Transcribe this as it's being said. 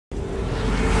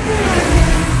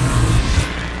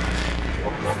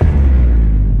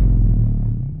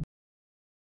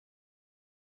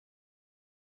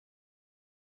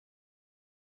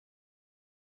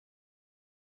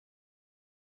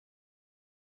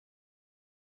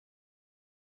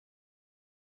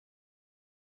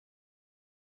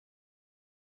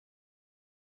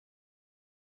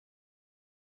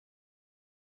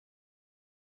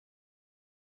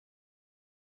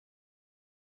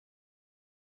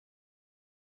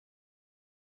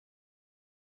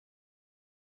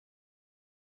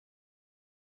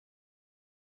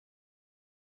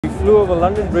flew over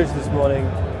London Bridge this morning,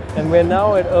 and we're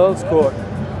now at Earl's Court,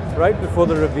 right before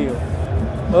the reveal.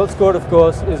 Earl's Court, of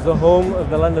course, is the home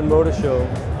of the London Motor Show,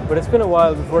 but it's been a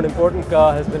while before an important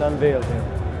car has been unveiled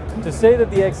here. To say that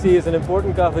the XE is an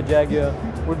important car for Jaguar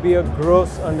would be a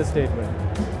gross understatement.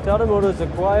 Tata Motors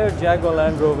acquired Jaguar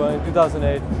Land Rover in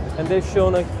 2008, and they've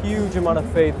shown a huge amount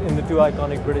of faith in the two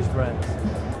iconic British brands.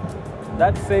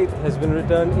 That faith has been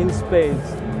returned in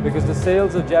spades because the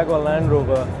sales of Jaguar Land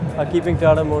Rover are keeping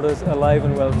Tata Motors alive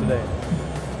and well today.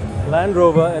 Land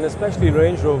Rover, and especially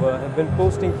Range Rover, have been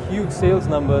posting huge sales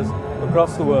numbers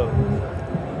across the world.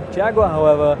 Jaguar,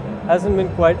 however, hasn't been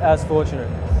quite as fortunate.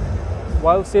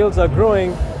 While sales are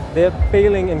growing, they're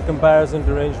paling in comparison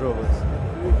to Range Rovers.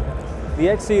 The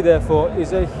XE, therefore,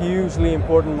 is a hugely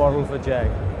important model for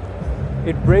Jag.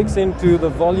 It breaks into the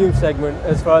volume segment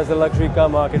as far as the luxury car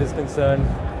market is concerned,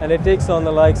 and it takes on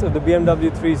the likes of the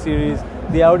BMW 3 Series,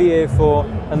 the Audi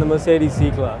A4, and the Mercedes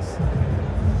C-Class.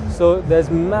 So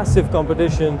there's massive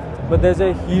competition, but there's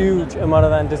a huge amount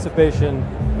of anticipation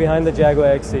behind the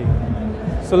Jaguar XE.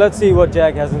 So let's see what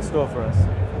Jag has in store for us.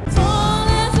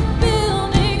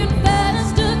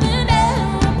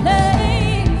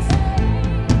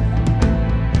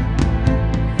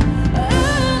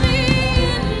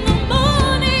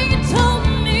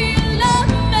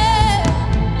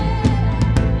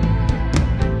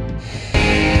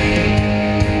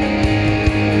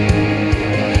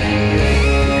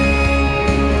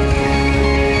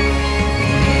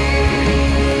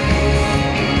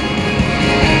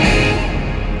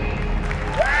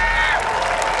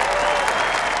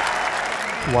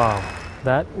 Wow,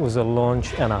 that was a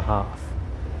launch and a half.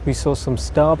 We saw some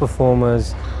star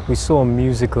performers, we saw a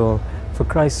musical, for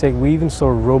Christ's sake we even saw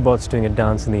robots doing a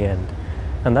dance in the end.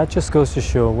 And that just goes to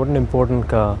show what an important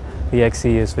car the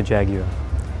XE is for Jaguar.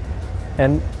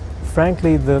 And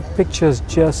frankly, the pictures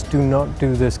just do not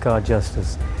do this car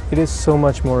justice. It is so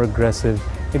much more aggressive,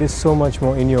 it is so much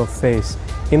more in your face,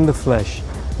 in the flesh,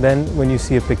 than when you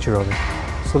see a picture of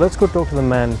it. So let's go talk to the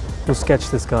man who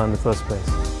sketched this car in the first place.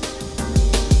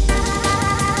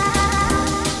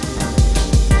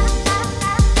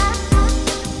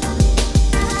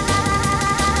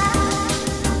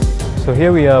 So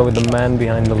here we are with the man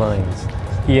behind the lines,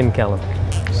 Callum.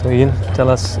 So Ian, tell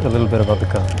us a little bit about the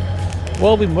car.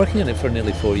 Well, we've been working on it for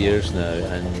nearly 4 years now,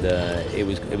 and it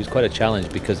was quite a challenge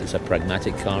because it's a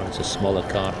pragmatic car, it's a smaller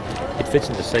car. It fits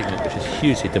into a segment which is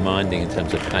hugely demanding in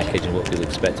terms of package and what people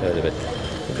expect out of it.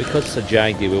 But because it's a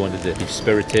Jaguar, we wanted to be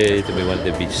spirited and we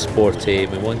wanted to be sporty,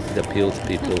 and we wanted to appeal to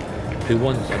people who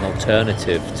want an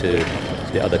alternative to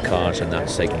the other cars in that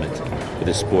segment, with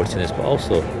the sportiness but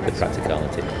also the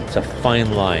practicality. It's a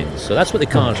fine line, so that's what the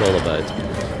car is all about.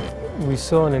 We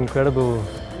saw an incredible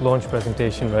launch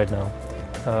presentation right now,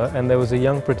 and there was a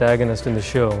young protagonist in the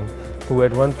show who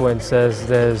at one point says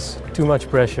there's too much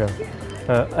pressure.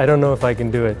 I don't know if I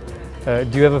can do it.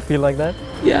 Do you ever feel like that?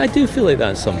 Yeah, I do feel like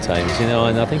that sometimes, you know,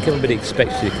 and I think everybody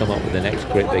expects you to come up with the next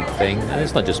great big thing, and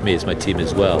it's not just me, it's my team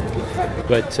as well.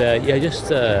 But yeah, you just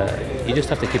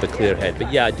have to keep a clear head.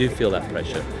 But yeah, I do feel that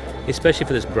pressure, especially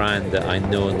for this brand that I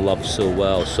know and love so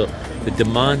well. So the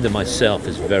demand on myself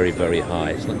is very, very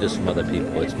high. It's not just from other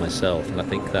people, it's myself. And I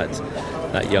think that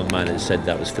that young man that said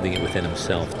that was feeling it within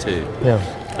himself too. Yeah.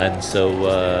 And so,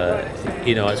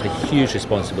 you know, it's a huge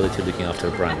responsibility looking after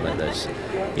a brand like this.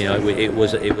 You know, it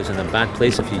was in a bad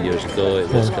place a few years ago. It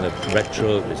was kind of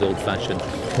retro, it was old-fashioned,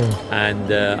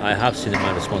 and I have seen it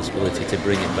my responsibility to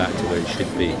bring it back to where it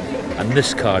should be. And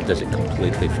this car does it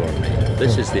completely for me.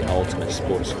 This is the ultimate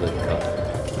sports flip car.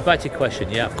 But back to your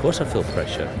question, yeah, of course I feel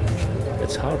pressure.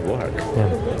 It's hard work.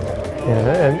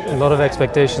 Yeah, and a lot of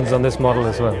expectations on this model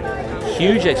as well.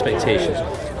 Huge expectations.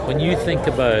 When you think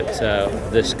about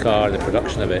this car, the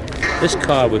production of it, this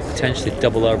car would potentially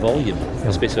double our volume in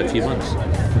the space of a few months.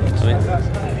 I mean,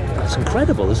 that's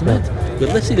incredible, isn't it?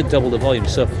 We're literally going to double the volume.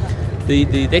 So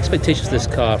the expectations of this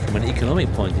car from an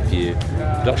economic point of view,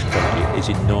 production point of view, is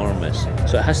enormous.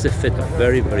 So it has to fit a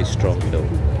very, very strong bill.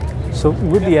 So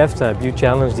with the F-Type, you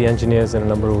challenged the engineers in a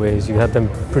number of ways. You had them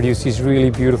produce these really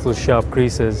beautiful sharp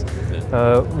creases.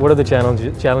 What are the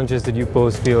challenges that you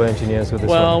posed for your engineers with this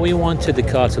Well, one? we wanted the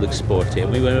car to look sporty,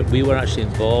 and we were actually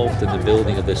involved in the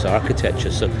building of this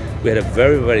architecture. So we had a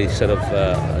very, very sort of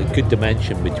a good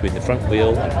dimension between the front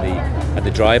wheel and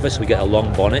the driver. So we get a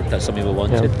long bonnet. That's something we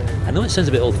wanted. Yeah. I know it sounds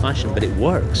a bit old-fashioned, but it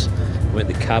works. We went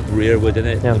the cab rearward in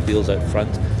it, the wheels out front.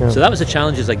 Yeah. So that was the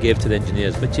challenges I gave to the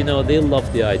engineers. But you know, they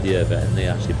loved the idea of it, and they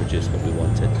actually produced what we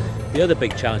wanted. The other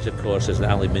big challenge, of course, is that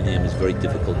aluminium is very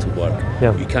difficult to work.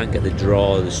 Yeah. You can't get the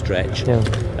draw or the stretch.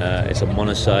 Yeah. It's a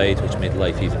monoside, which made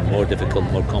life even more difficult,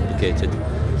 more complicated.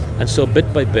 And so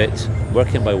bit by bit,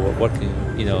 working,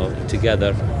 you know,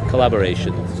 together,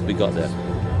 collaboration, we got there.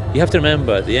 You have to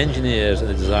remember, the engineers and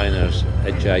the designers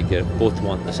at Jaguar both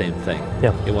want the same thing.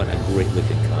 Yeah. They want a great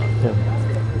looking car.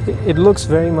 Yeah. It looks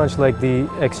very much like the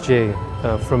XJ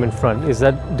from in front. Is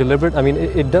that deliberate? I mean,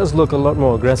 it does look a lot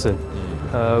more aggressive.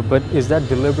 But is that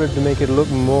deliberate to make it look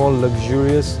more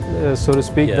luxurious, so to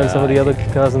speak, than some of the other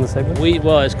cars in the segment?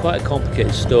 Well, it's quite a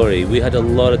complicated story. We had a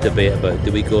lot of debate about,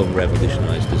 do we go and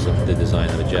revolutionise the design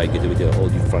of a Jaguar? Do we do a whole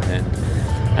new front end?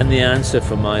 And the answer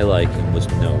for my liking was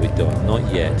no, we don't,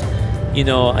 not yet. You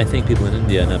know, I think people in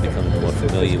India are now becoming more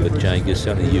familiar with Jaguars.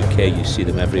 Certainly in the UK, you see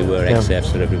them everywhere,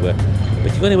 XFs are everywhere. But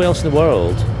if you go anywhere else in the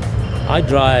world, I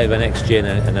drive an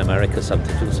XJ in America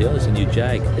sometimes, people say, oh, it's a new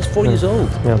Jag. It's 4 years old.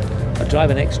 I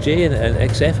drive an XJ and an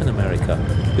XF in America,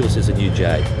 people say it's a new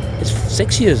Jag. It's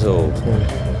 6 years old.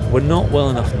 We're not well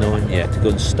enough known yet to go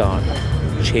and start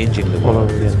changing the world.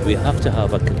 We have to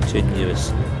have a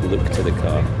continuous look to the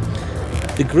car.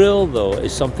 The grille, though,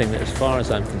 is something that, as far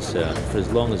as I'm concerned, for as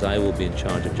long as I will be in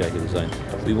charge of Jaguar design,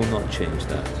 we will not change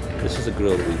that. This is a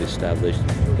grille that we've established.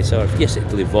 It's our, yes,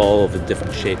 it'll evolve in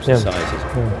different shapes and sizes,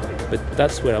 but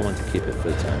that's where I want to keep it for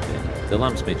the time being. The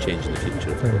lamps may change in the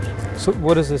future, of course. So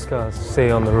what does this car say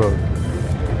on the road?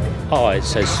 Oh, it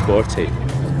says sporty.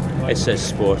 It says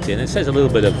sporty, and it says a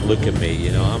little bit of look at me,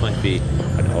 you know. I might be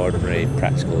an ordinary,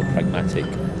 practical, pragmatic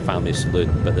family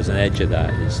saloon, but there's an edge of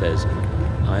that. It says,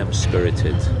 I am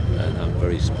spirited and I'm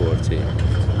very sporty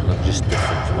and I'm just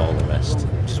different from all the rest,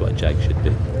 which is what a Jag should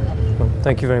be. Well,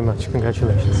 thank you very much.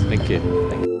 Congratulations. Thank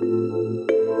you.